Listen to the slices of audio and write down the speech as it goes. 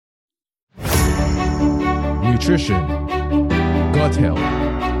nutrition, gut health,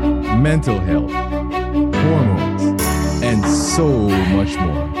 mental health, hormones, and so much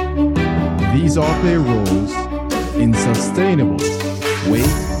more. These all play roles in sustainable weight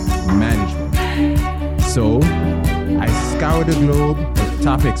management. So, I scour the globe for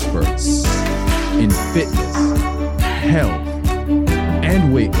top experts in fitness, health,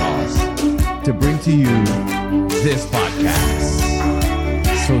 and weight loss to bring to you this podcast.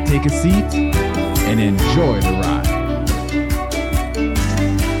 So take a seat and enjoy the ride.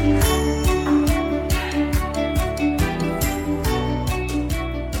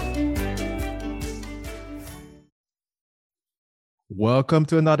 Welcome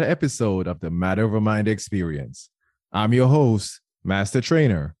to another episode of the Matter of Mind Experience. I'm your host, Master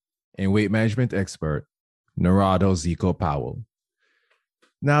Trainer and Weight Management Expert, Narado Zico Powell.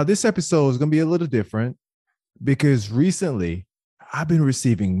 Now, this episode is going to be a little different because recently I've been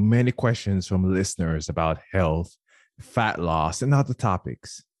receiving many questions from listeners about health, fat loss, and other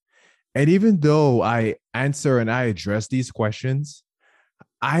topics. And even though I answer and I address these questions,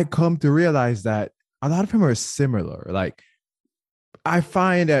 I come to realize that a lot of them are similar. Like, I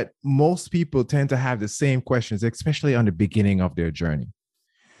find that most people tend to have the same questions, especially on the beginning of their journey.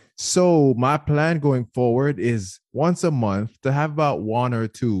 So my plan going forward is once a month to have about one or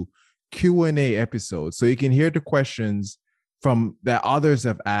two Q&A episodes so you can hear the questions from that others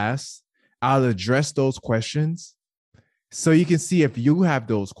have asked. I'll address those questions so you can see if you have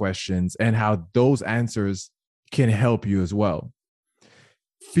those questions and how those answers can help you as well.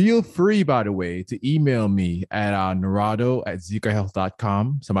 Feel free, by the way, to email me at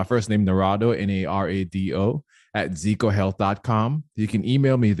narado@zicohealth.com. So my first name, Narado, Narado, at zicohealth.com. You can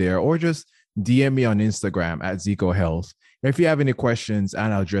email me there or just DM me on Instagram at zicohealth. If you have any questions,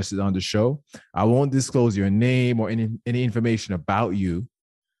 and I'll address it on the show. I won't disclose your name or any information about you,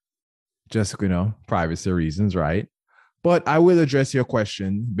 just, privacy reasons, right? But I will address your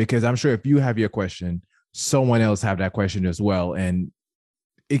question because I'm sure if you have your question, someone else have that question as well. And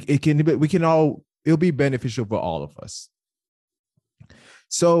it'll be beneficial for all of us.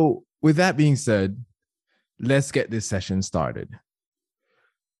 So with that being said, let's get this session started.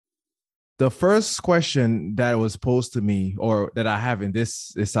 The first question that was posed to me, or that I have in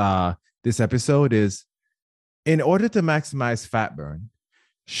this episode, is: in order to maximize fat burn,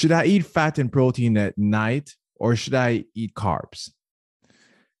 should I eat fat and protein at night, or should I eat carbs?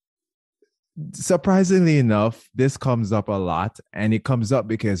 Surprisingly enough, this comes up a lot, and it comes up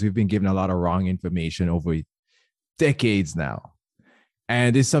because we've been given a lot of wrong information over decades now.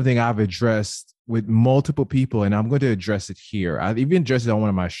 And it's something I've addressed with multiple people, and I'm going to address it here. I've even addressed it on one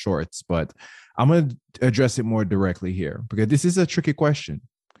of my shorts, but I'm going to address it more directly here because this is a tricky question.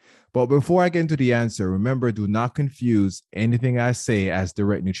 But before I get into the answer, remember, do not confuse anything I say as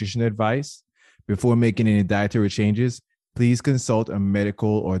direct nutrition advice. Before making any dietary changes, please consult a medical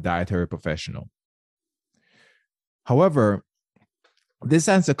or dietary professional. However, this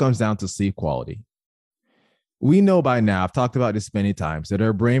answer comes down to sleep quality. We know by now, I've talked about this many times, that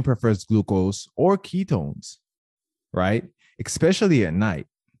our brain prefers glucose or ketones, right? Especially at night.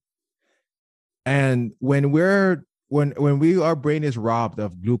 And when our brain is robbed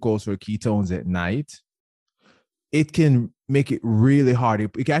of glucose or ketones at night, it can make it really hard.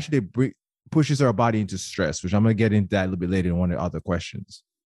 It actually pushes our body into stress, which I'm going to get into that a little bit later in one of the other questions.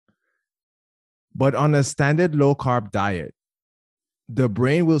 But on a standard low carb diet, the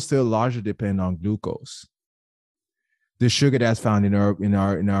brain will still largely depend on glucose, the sugar that's found in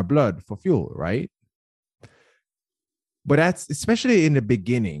our blood for fuel, right? But that's especially in the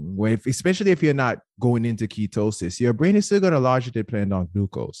beginning, especially if you're not going into ketosis, your brain is still going to largely depend on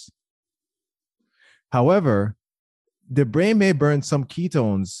glucose. However, the brain may burn some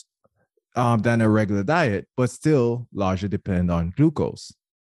ketones than a regular diet, but still largely depend on glucose.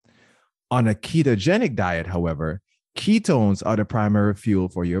 On a ketogenic diet, however, ketones are the primary fuel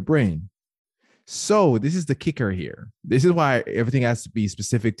for your brain. So this is the kicker here. This is why everything has to be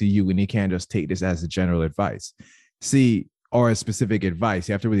specific to you, and you can't just take this as a general advice. Or a specific advice.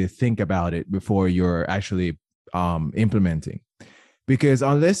 You have to really think about it before you're actually implementing. Because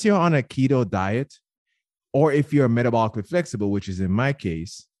unless you're on a keto diet, or if you're metabolically flexible, which is in my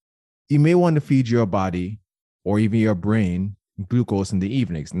case, you may want to feed your body or even your brain glucose in the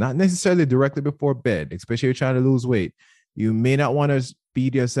evenings, not necessarily directly before bed, especially if you're trying to lose weight. You may not want to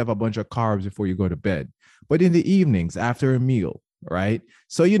feed yourself a bunch of carbs before you go to bed, but in the evenings after a meal, right?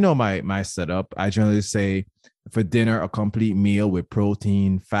 So my setup. I generally say for dinner, a complete meal with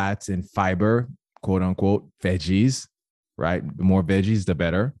protein, fats, and fiber, quote unquote, veggies, right? The more veggies, the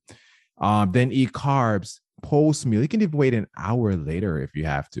better. Then eat carbs post meal. You can even wait an hour later if you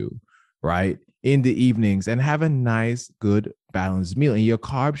have to. right, in the evenings, and have a nice, good, balanced meal. And your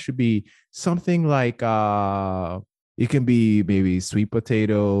carbs should be something like it can be maybe sweet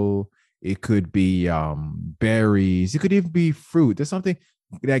potato, it could be berries, it could even be fruit. There's something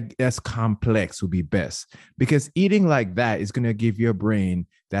that's complex would be best, because eating like that is going to give your brain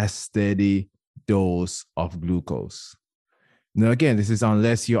that steady dose of glucose. Now, again, this is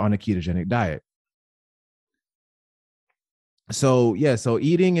unless you're on a ketogenic diet. So yeah, so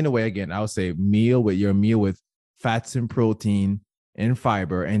eating in a way, again, I would say meal with fats and protein and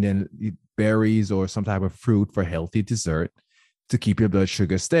fiber, and then berries or some type of fruit for healthy dessert to keep your blood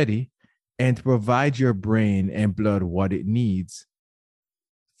sugar steady and to provide your brain and blood what it needs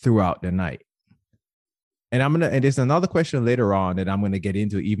throughout the night. And there's another question later on that I'm gonna get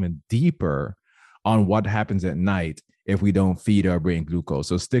into even deeper on what happens at night if we don't feed our brain glucose.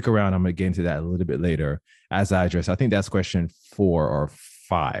 So stick around. I'm gonna get into that a little bit later as I address. I think that's question 4 or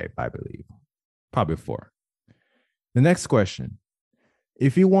 5, I believe. Probably 4. The next question: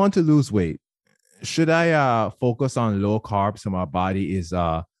 if you want to lose weight, should I focus on low carb so my body is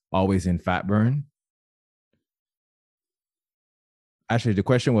always in fat burn? Actually, the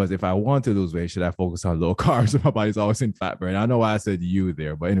question was, if I want to lose weight, should I focus on low carbs if my body's always in fat burn? I don't know why I said you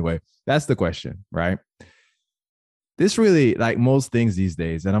there, but anyway, that's the question, right? This really, like most things these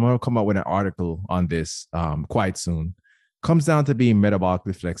days, and I'm going to come up with an article on this quite soon, comes down to being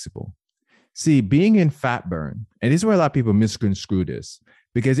metabolically flexible. See, being in fat burn, and this is where a lot of people misconstrue this,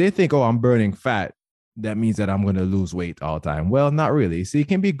 because they think, oh, I'm burning fat. That means that I'm going to lose weight all the time. Well, not really. See, it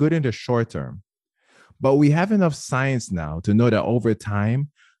can be good in the short term, but we have enough science now to know that over time,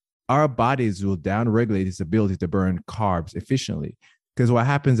 our bodies will downregulate its ability to burn carbs efficiently. Because what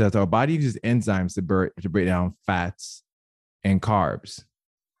happens is our body uses enzymes to break down fats and carbs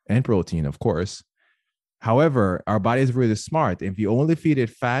and protein, of course. However, our body is really smart. If you only feed it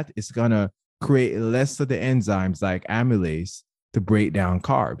fat, it's going to create less of the enzymes like amylase to break down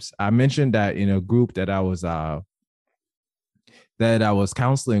carbs. I mentioned that in a group that I was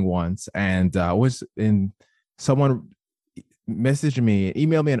counseling once, and was in someone messaged me,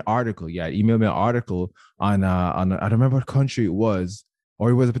 emailed me an article. Yeah, emailed me an article on I don't remember what country it was,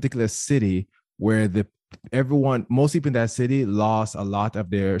 or it was a particular city where most people in that city lost a lot of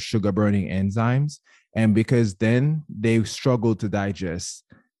their sugar burning enzymes, and because then they struggled to digest.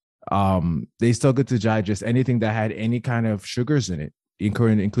 They struggled to digest anything that had any kind of sugars in it,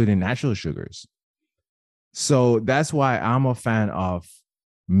 including natural sugars. So that's why I'm a fan of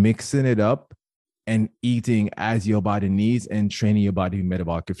mixing it up and eating as your body needs and training your body to be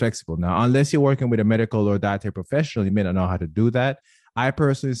metabolically flexible. Now, unless you're working with a medical or dietary professional, you may not know how to do that. I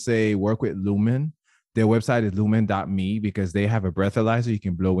personally say work with Lumen. Their website is lumen.me, because they have a breathalyzer you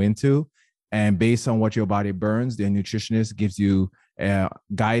can blow into. And based on what your body burns, their nutritionist gives you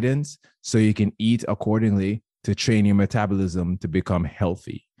guidance so you can eat accordingly to train your metabolism to become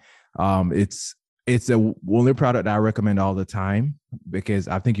healthy. It's the only product that I recommend all the time, because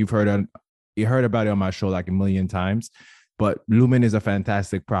I think you heard about it on my show like a million times. But Lumen is a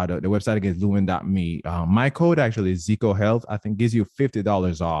fantastic product. The website again is lumen.me. My code actually is Zico Health. I think gives you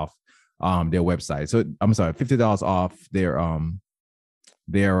 $50 off their website. So I'm sorry, $50 off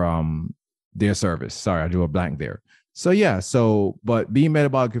their service. Sorry, I drew a blank there. So yeah, but being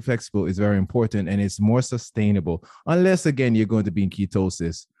metabolically flexible is very important, and it's more sustainable, unless again you're going to be in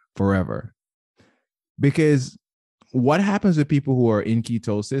ketosis forever. Because what happens with people who are in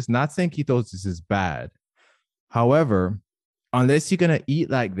ketosis, not saying ketosis is bad. However, unless you're going to eat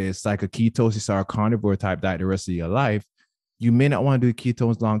like this, like a ketosis or a carnivore type diet the rest of your life, you may not want to do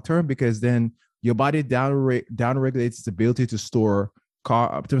ketones long term, because then your body downregulates its ability to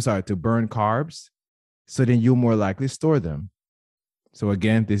to burn carbs. So then you'll more likely store them. So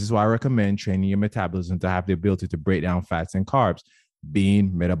again, this is why I recommend training your metabolism to have the ability to break down fats and carbs,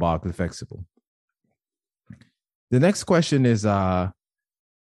 being metabolically flexible. The next question is,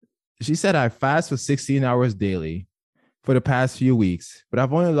 she said, I fast for 16 hours daily for the past few weeks, but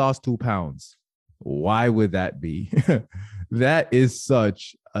I've only lost 2 pounds. Why would that be? That is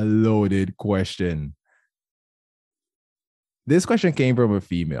such a loaded question. This question came from a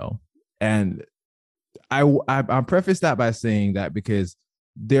female, and I preface that by saying that because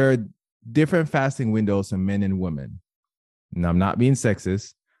there are different fasting windows for men and women. And I'm not being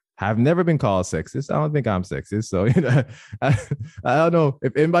sexist. I've never been called sexist. I don't think I'm sexist. So I don't know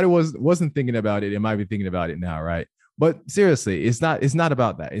if anybody wasn't thinking about it. It might be thinking about it now, right? But seriously, it's not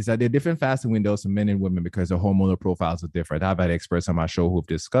about that. It's that there are different fasting windows for men and women because the hormonal profiles are different. I've had experts on my show who've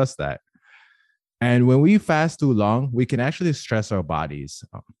discussed that. And when we fast too long, we can actually stress our bodies.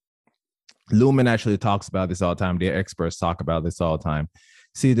 Lumen actually talks about this all the time. Their experts talk about this all the time.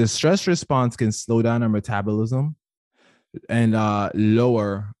 See, the stress response can slow down our metabolism and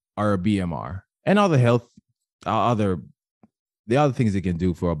lower our BMR and other health, other the other things it can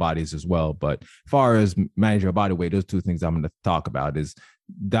do for our bodies as well. But as far as manage our body weight, those two things I'm going to talk about is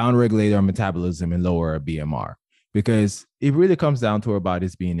downregulate our metabolism and lower our BMR, because it really comes down to our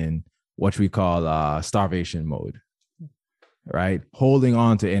bodies being in what we call starvation mode, right? Holding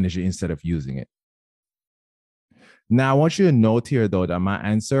on to energy instead of using it. Now, I want you to note here, though, that my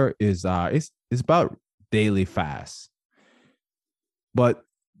answer is it's about daily fast. But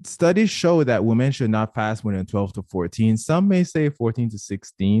studies show that women should not fast more than 12 to 14. Some may say 14 to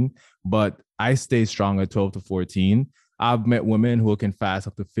 16, but I stay strong at 12 to 14. I've met women who can fast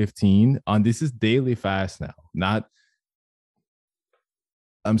up to 15. And this is daily fast now.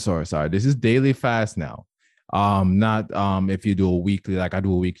 This is daily fast now. Not if you do a weekly, like I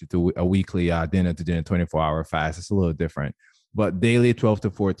do a weekly dinner to dinner 24-hour fast. It's a little different. But daily 12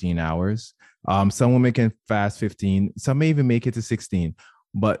 to 14 hours. Some women can fast 15. Some may even make it to 16.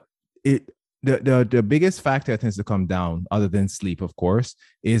 But the biggest factor that tends to come down, other than sleep, of course,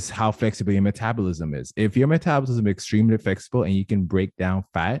 is how flexible your metabolism is. If your metabolism is extremely flexible and you can break down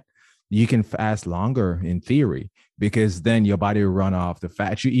fat, you can fast longer in theory, because then your body will run off the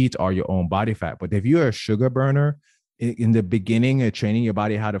fat you eat or your own body fat. But if you're a sugar burner in the beginning of training your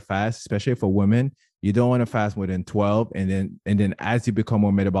body how to fast, especially for women, you don't want to fast more than 12. And then as you become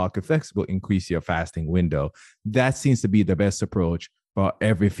more metabolically flexible, increase your fasting window. That seems to be the best approach for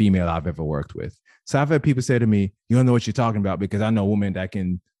every female I've ever worked with. So I've had people say to me, you don't know what you're talking about, because I know women that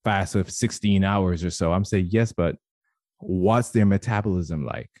can fast for 16 hours or so. I'm saying, yes, but what's their metabolism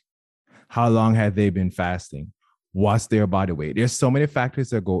like? How long have they been fasting? What's their body weight? There's so many factors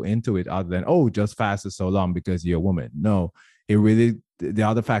that go into it other than, oh, just fast for so long because you're a woman. No, the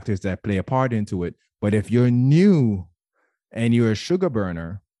other factors that play a part into it. But if you're new and you're a sugar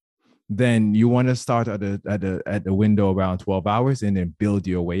burner, then you want to start at the window around 12 hours and then build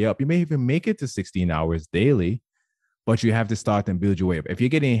your way up. You may even make it to 16 hours daily, but you have to start and build your way up. If you're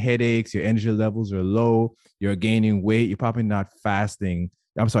getting headaches, your energy levels are low, you're gaining weight, you're probably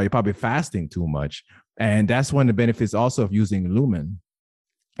you're probably fasting too much. And that's one of the benefits also of using Lumen,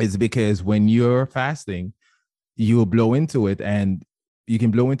 is because when you're fasting, you'll blow into it, and you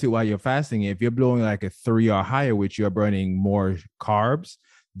can blow into it while you're fasting. If you're blowing like a 3 or higher, which you're burning more carbs,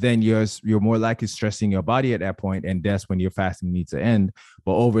 then you're more likely stressing your body at that point, and that's when your fasting needs to end.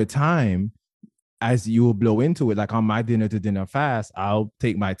 But over time, as you will blow into it, like on my dinner to dinner fast, I'll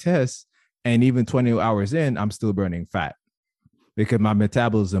take my test, and even 20 hours in, I'm still burning fat, because my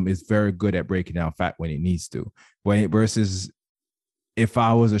metabolism is very good at breaking down fat when it needs to. Versus if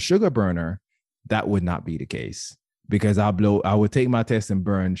I was a sugar burner, that would not be the case, because I would take my test and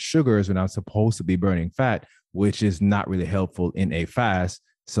burn sugars when I'm supposed to be burning fat, which is not really helpful in a fast.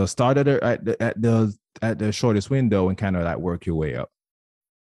 So start at the shortest window and kind of like work your way up.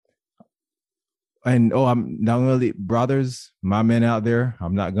 And I'm not gonna leave, brothers, my men out there,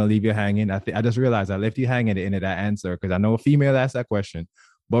 I'm not gonna leave you hanging. I just realized I left you hanging at the end of that answer, because I know a female asked that question.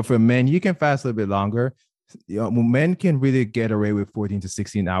 But for men, you can fast a little bit longer. Men can really get away with 14 to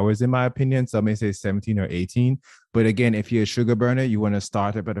 16 hours, in my opinion. Some may say 17 or 18. But again, if you're a sugar burner, you want to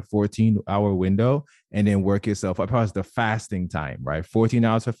start up at a 14-hour window and then work yourself up. Plus the fasting time, right? 14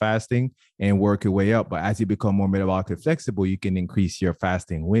 hours for fasting and work your way up. But as you become more metabolically flexible, you can increase your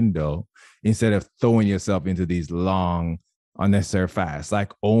fasting window instead of throwing yourself into these long, unnecessary fasts.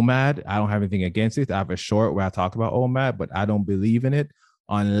 Like OMAD, I don't have anything against it. I have a short where I talk about OMAD, but I don't believe in it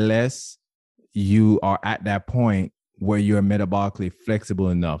unless you are at that point where you're metabolically flexible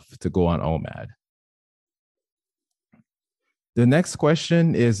enough to go on OMAD. The next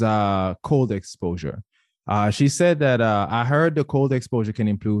question is cold exposure. She said that I heard the cold exposure can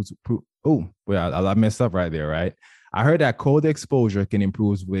improve. I messed up right there, right? I heard that cold exposure can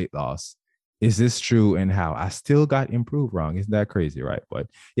improve weight loss. Is this true, and how? I still got improved wrong. Isn't that crazy, right? But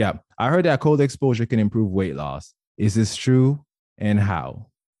yeah, I heard that cold exposure can improve weight loss. Is this true, and how?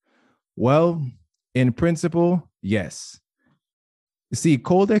 Well, in principle, yes. See,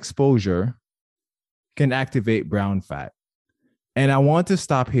 cold exposure can activate brown fat. And I want to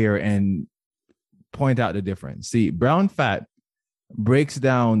stop here and point out the difference. See, brown fat breaks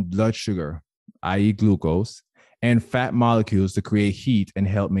down blood sugar, i.e. glucose, and fat molecules to create heat and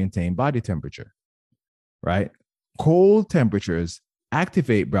help maintain body temperature, right? Cold temperatures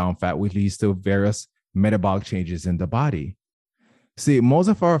activate brown fat, which leads to various metabolic changes in the body. See, most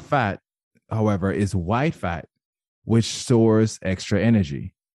of our fat, however, is white fat, which stores extra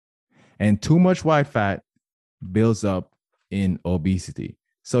energy. And too much white fat builds up in obesity.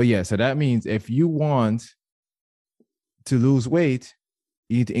 So that means if you want to lose weight,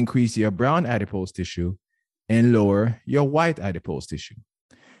 you need to increase your brown adipose tissue and lower your white adipose tissue.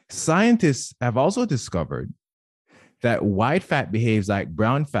 Scientists have also discovered that white fat behaves like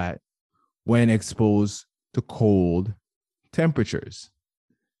brown fat when exposed to cold temperatures.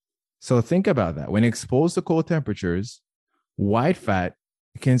 So think about that. When exposed to cold temperatures, white fat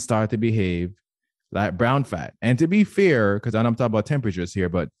can start to behave like brown fat. And to be fair, because I'm talking about temperatures here,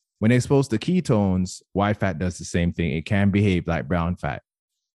 but when exposed to ketones, white fat does the same thing. It can behave like brown fat.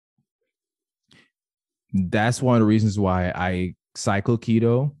 That's one of the reasons why I cycle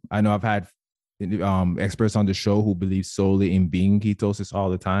keto. I know I've had experts on the show who believe solely in being ketosis all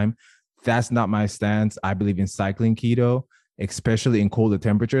the time. That's not my stance. I believe in cycling keto, especially in colder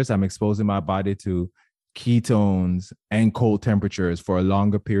temperatures. I'm exposing my body to ketones and cold temperatures for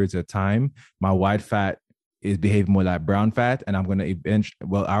longer periods of time. My white fat is behaving more like brown fat, and I'm going to eventually,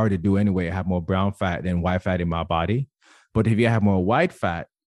 well, I already do anyway, have more brown fat than white fat in my body. But if you have more white fat,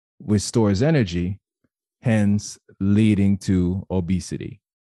 which stores energy, hence leading to obesity,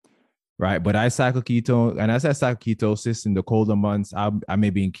 right? But I cycle ketone, and as I cycle ketosis in the colder months, I may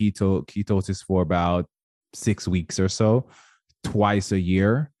be in ketosis for about 6 weeks or so, twice a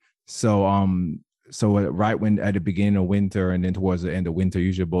year. So right when at the beginning of winter and then towards the end of winter,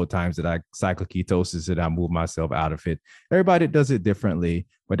 usually both times that I cycle ketosis and I move myself out of it. Everybody does it differently,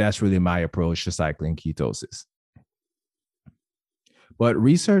 but that's really my approach to cycling ketosis. But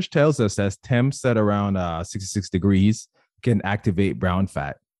research tells us that temps at around 66 degrees can activate brown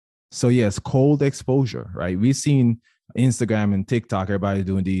fat. So yes, cold exposure, right? We've seen Instagram and TikTok, everybody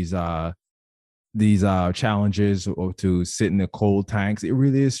doing these challenges or to sit in the cold tanks. It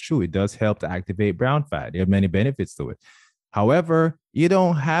really is true. It does help to activate brown fat. There are many benefits to it. However, you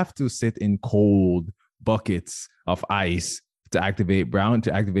don't have to sit in cold buckets of ice to activate brown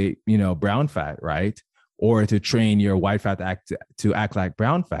fat, right? Or to train your white fat to act like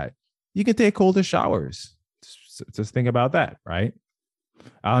brown fat. You can take colder showers. Just think about that, right?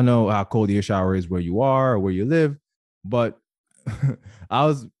 I don't know how cold your shower is where you are or where you live, but I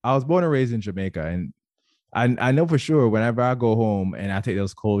was born and raised in Jamaica, and I know for sure whenever I go home and I take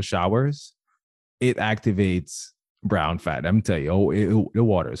those cold showers, it activates brown fat. I'm telling you, the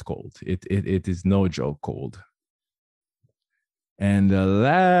water is cold. It is no joke cold. And the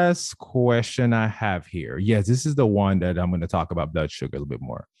last question I have here, yes, this is the one that I'm going to talk about blood sugar a little bit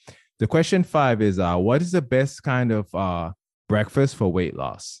more. The question 5 is, what is the best kind of breakfast for weight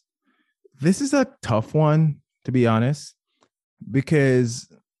loss? This is a tough one, to be honest,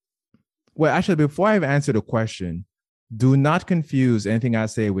 because, well, actually, before I answer the question, do not confuse anything I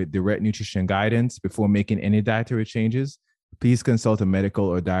say with direct nutrition guidance before making any dietary changes. Please consult a medical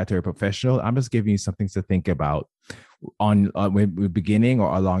or dietary professional. I'm just giving you something to think about on when beginning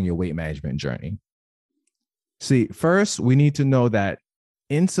or along your weight management journey. See, first, we need to know that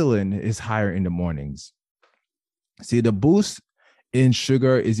insulin is higher in the mornings. See, the boost in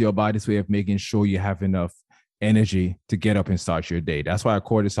sugar is your body's way of making sure you have enough energy to get up and start your day. That's why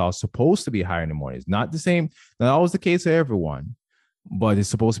cortisol is supposed to be higher in the mornings. Not the same, not always the case for everyone, but it's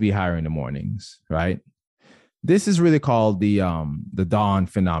supposed to be higher in the mornings, right? This is really called the dawn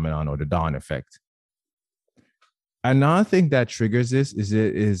phenomenon or the dawn effect. Another thing that triggers this is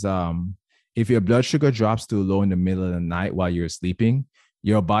if your blood sugar drops too low in the middle of the night while you're sleeping,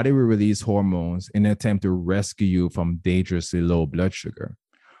 your body will release hormones in an attempt to rescue you from dangerously low blood sugar.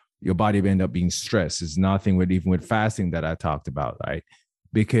 Your body will end up being stressed. It's nothing even with fasting that I talked about, right?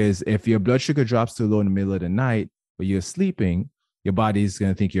 Because if your blood sugar drops too low in the middle of the night when you're sleeping, your body is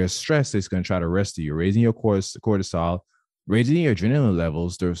going to think you're stressed. So it's going to try to rescue you, raising your cortisol, raising your adrenaline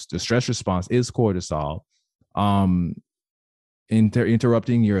levels. The stress response is cortisol,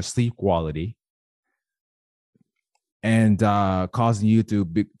 interrupting your sleep quality, and causing you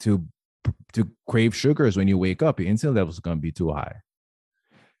to crave sugars when you wake up. Your insulin levels are going to be too high.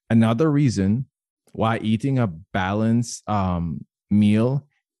 Another reason why eating a balanced meal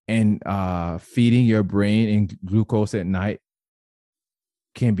and feeding your brain in glucose at night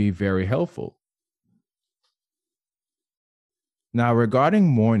can be very helpful. Now, regarding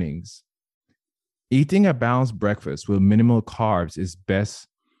mornings, eating a balanced breakfast with minimal carbs is best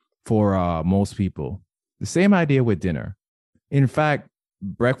for most people. The same idea with dinner. In fact,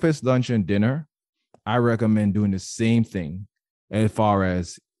 breakfast, lunch, and dinner, I recommend doing the same thing as far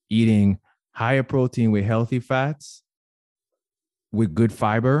as eating higher protein with healthy fats, with good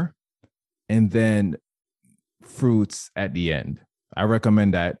fiber, and then fruits at the end. I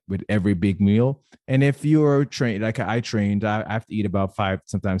recommend that with every big meal. And if you're trained, like I trained, I have to eat about 5,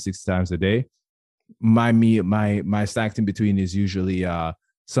 sometimes 6 times a day. My snacks in between is usually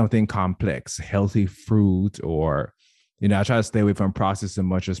something complex, healthy fruit or I try to stay away from processed as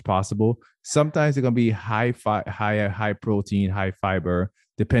much as possible. Sometimes it's gonna be high protein, high fiber,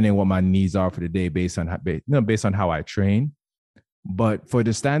 depending on what my needs are for the day, based on how I train. But for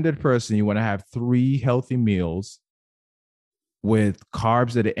the standard person, you want to have 3 healthy meals with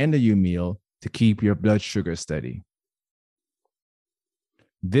carbs at the end of your meal to keep your blood sugar steady.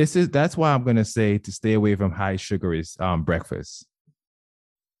 That's why I'm gonna say to stay away from high sugary breakfast.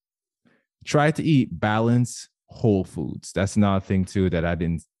 Try to eat balanced whole foods. That's another thing too that I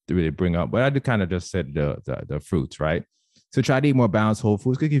didn't really bring up, but I did kind of just said the fruits, right? So try to eat more balanced whole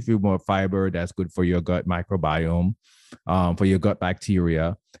foods. Could give you more fiber. That's good for your gut microbiome, for your gut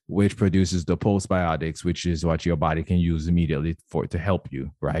bacteria, which produces the postbiotics, which is what your body can use immediately to help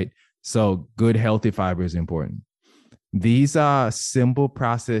you, right? So good healthy fiber is important. These are simple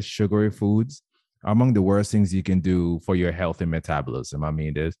processed sugary foods are among the worst things you can do for your health and metabolism. I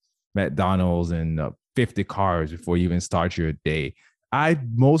mean, there's McDonald's and 50 carbs before you even start your day. I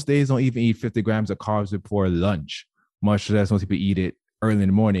most days don't even eat 50 grams of carbs before lunch, much less most people eat it early in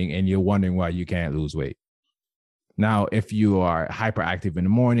the morning, and you're wondering why you can't lose weight. Now, if you are hyperactive in the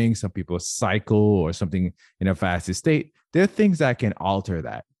morning, some people cycle or something in a fasted state, there are things that can alter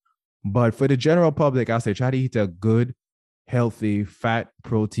that. But for the general public, I'll say try to eat a good, healthy, fat,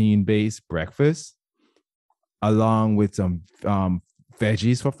 protein-based breakfast, along with some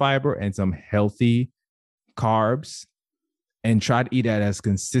veggies for fiber and some healthy carbs, and try to eat that as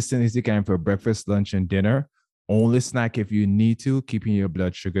consistent as you can for breakfast, lunch, and dinner. Only snack if you need to, keeping your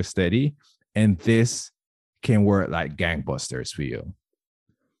blood sugar steady. And this can work like gangbusters for you.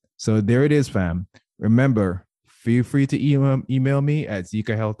 So there it is, fam. Remember, feel free to email me at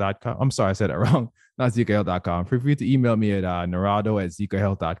zeekahealth.com. I'm sorry, I said it wrong. Not zeekahealth.com. Feel free to email me at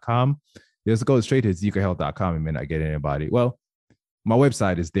narado@zeekahealth.com. Just go straight to zeekahealth.com. and may not get anybody. Well, my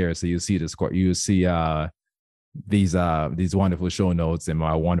website is there, so you'll see this. You'll see these wonderful show notes and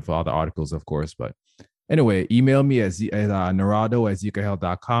my wonderful other articles, of course. But anyway, email me at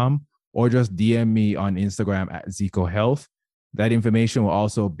narado@zeekahealth.com, or just DM me on Instagram at zeekahealth. That information will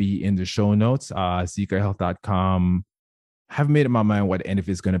also be in the show notes. zeekahealth.com. I haven't made up my mind what the end of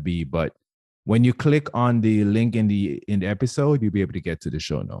it's going to be, but when you click on the link in the episode, you'll be able to get to the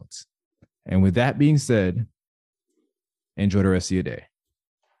show notes. And with that being said, enjoy the rest of your day.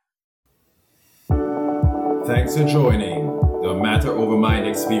 Thanks for joining the Matter Over Mind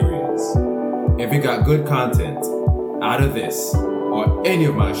experience. If you got good content out of this or any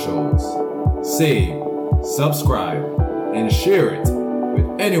of my shows, save, subscribe, and share it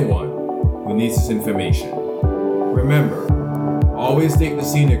with anyone who needs this information. Remember, always take the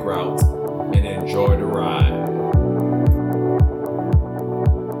scenic route and enjoy the ride.